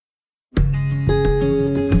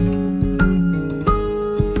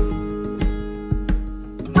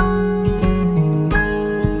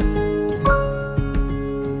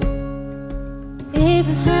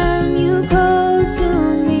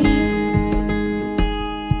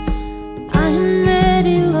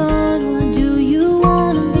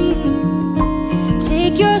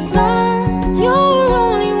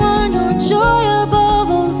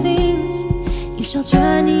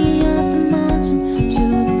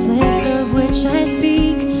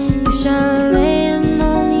shall lay him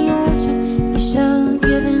on the altar, you shall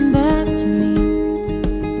give him back to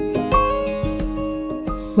me.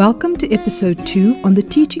 Welcome to episode 2 on the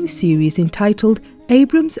teaching series entitled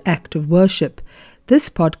Abram's Act of Worship. This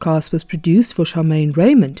podcast was produced for Charmaine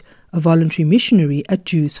Raymond, a voluntary missionary at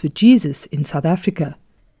Jews for Jesus in South Africa.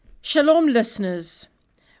 Shalom, listeners.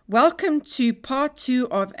 Welcome to part 2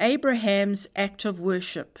 of Abraham's Act of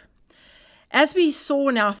Worship. As we saw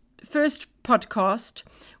in our first podcast,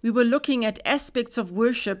 we were looking at aspects of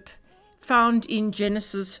worship found in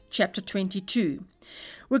Genesis chapter 22.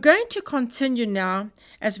 We're going to continue now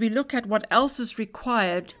as we look at what else is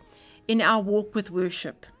required in our walk with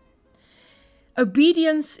worship.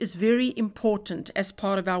 Obedience is very important as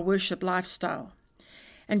part of our worship lifestyle.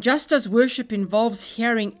 And just as worship involves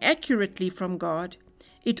hearing accurately from God,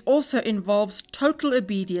 it also involves total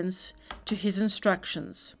obedience to His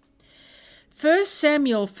instructions. 1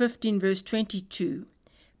 Samuel 15 verse 22,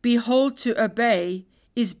 Behold, to obey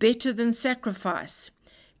is better than sacrifice,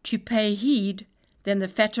 to pay heed than the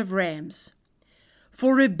fat of rams.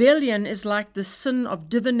 For rebellion is like the sin of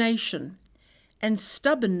divination, and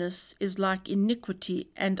stubbornness is like iniquity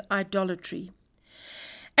and idolatry.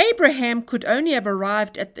 Abraham could only have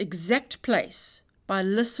arrived at the exact place by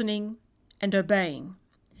listening and obeying.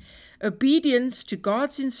 Obedience to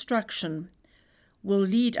God's instruction will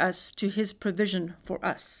lead us to His provision for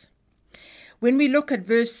us. When we look at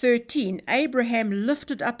verse 13, Abraham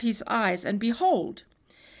lifted up his eyes, and behold,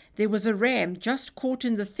 there was a ram just caught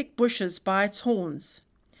in the thick bushes by its horns.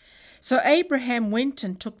 So Abraham went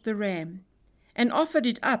and took the ram, and offered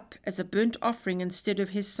it up as a burnt offering instead of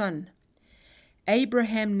his son.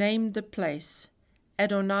 Abraham named the place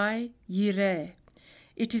Adonai Yireh.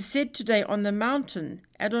 It is said today, on the mountain,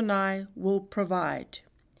 Adonai will provide.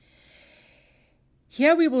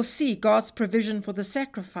 Here we will see God's provision for the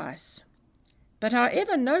sacrifice. But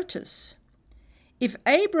however, notice, if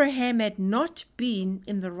Abraham had not been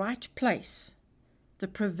in the right place, the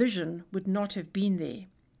provision would not have been there.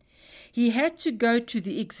 He had to go to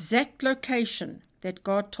the exact location that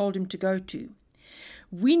God told him to go to.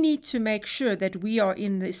 We need to make sure that we are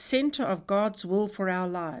in the center of God's will for our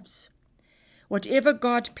lives. Whatever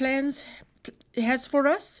God has for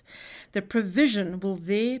us, the provision will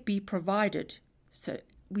there be provided. So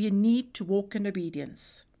we need to walk in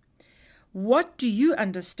obedience. What do you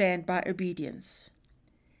understand by obedience?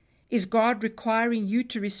 Is God requiring you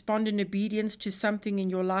to respond in obedience to something in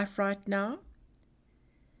your life right now?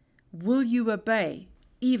 Will you obey,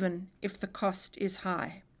 even if the cost is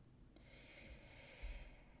high?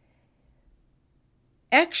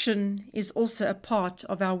 Action is also a part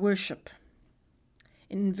of our worship.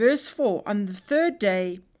 In verse 4, on the third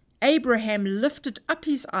day, Abraham lifted up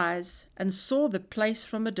his eyes and saw the place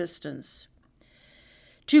from a distance.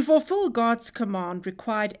 To fulfill God's command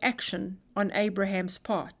required action on Abraham's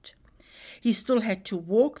part. He still had to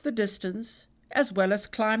walk the distance as well as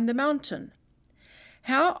climb the mountain.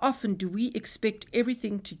 How often do we expect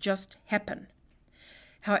everything to just happen?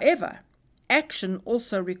 However, action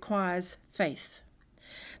also requires faith.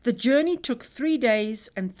 The journey took 3 days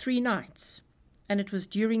and 3 nights, and it was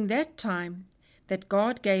during that time that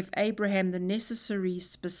God gave Abraham the necessary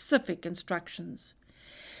specific instructions.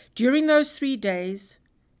 During those 3 days,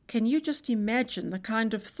 can you just imagine the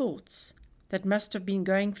kind of thoughts that must have been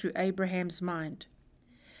going through Abraham's mind?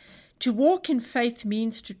 To walk in faith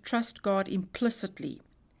means to trust God implicitly.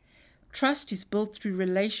 Trust is built through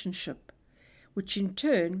relationship, which in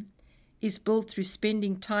turn is built through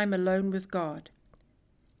spending time alone with God.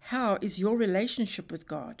 How is your relationship with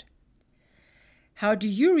God? How do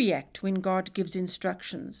you react when God gives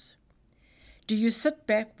instructions? Do you sit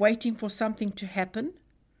back waiting for something to happen?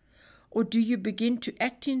 Or do you begin to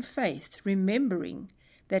act in faith, remembering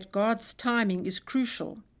that God's timing is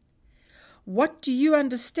crucial? What do you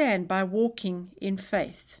understand by walking in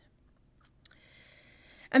faith?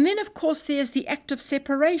 And then, of course, there's the act of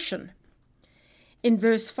separation. In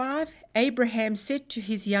verse 5, Abraham said to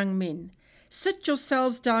his young men, Sit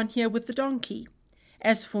yourselves down here with the donkey.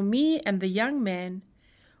 As for me and the young man,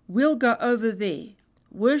 we'll go over there,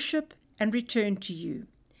 worship, and return to you.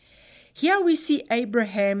 Here we see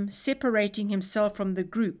Abraham separating himself from the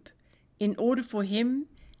group in order for him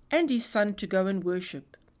and his son to go and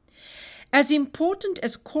worship. As important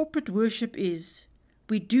as corporate worship is,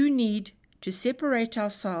 we do need to separate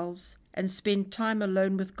ourselves and spend time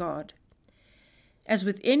alone with God. As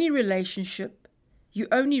with any relationship, you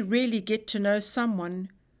only really get to know someone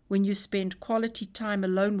when you spend quality time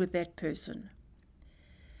alone with that person.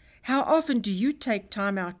 How often do you take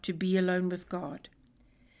time out to be alone with God?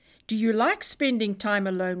 Do you like spending time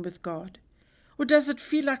alone with God? Or does it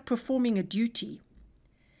feel like performing a duty?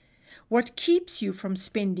 What keeps you from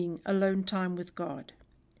spending alone time with God?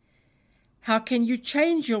 How can you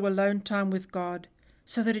change your alone time with God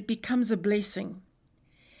so that it becomes a blessing?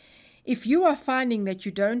 If you are finding that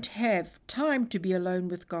you don't have time to be alone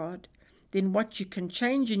with God, then what you can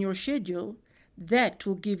change in your schedule, that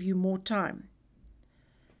will give you more time.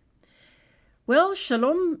 Well,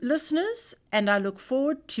 shalom, listeners, and I look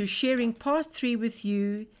forward to sharing part 3 with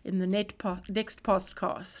you in the next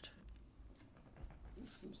podcast.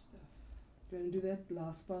 Awesome stuff. Do you want to do that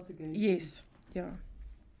last part again? Yes, yeah.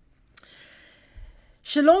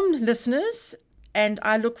 Shalom, listeners, and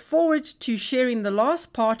I look forward to sharing the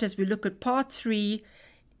last part as we look at part 3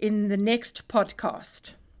 in the next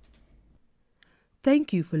podcast.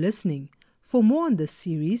 Thank you for listening. For more on this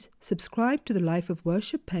series, subscribe to the Life of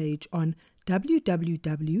Worship page on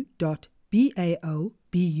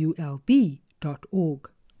www.baobulb.org.